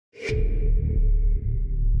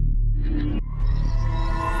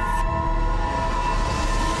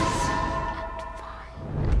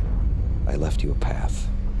you a path.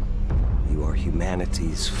 You are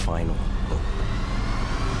humanity's final hope.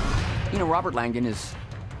 You know, Robert Langdon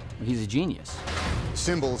he's a genius.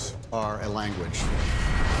 Symbols are a language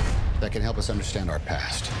that can help us understand our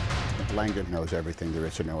past. Langdon knows everything there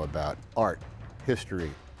is to know about art,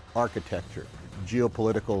 history, architecture,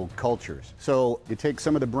 geopolitical cultures. So you take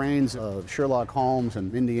some of the brains of Sherlock Holmes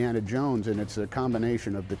and Indiana Jones, and it's a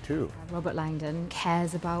combination of the two. Robert Langdon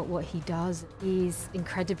cares about what he does. He's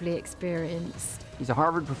incredibly experienced. He's a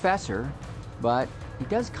Harvard professor, but he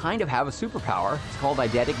does kind of have a superpower. It's called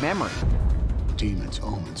eidetic memory. Demons,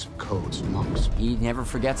 omens, codes, monks. He never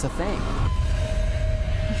forgets a thing.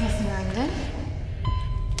 Professor Langdon,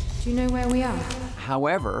 do you know where we are?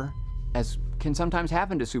 However, as can sometimes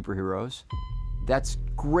happen to superheroes, that's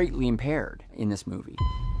greatly impaired in this movie.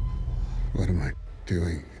 What am I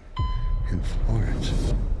doing in Florence?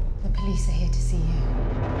 The police are here to see you.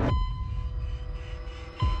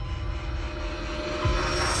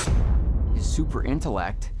 His super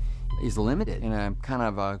intellect is limited in a kind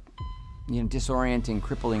of a disorienting,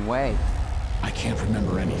 crippling way. I can't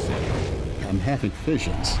remember anything. I'm having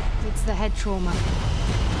visions. It's the head trauma.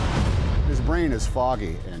 His brain is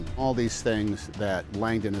foggy, and all these things that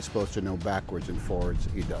Langdon is supposed to know backwards and forwards,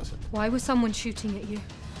 he doesn't. Why was someone shooting at you?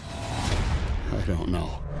 I don't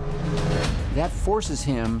know. That forces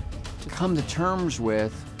him to come to terms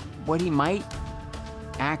with what he might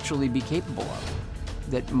actually be capable of,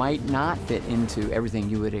 that might not fit into everything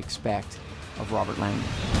you would expect of Robert Langdon.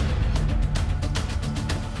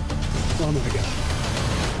 Oh my God.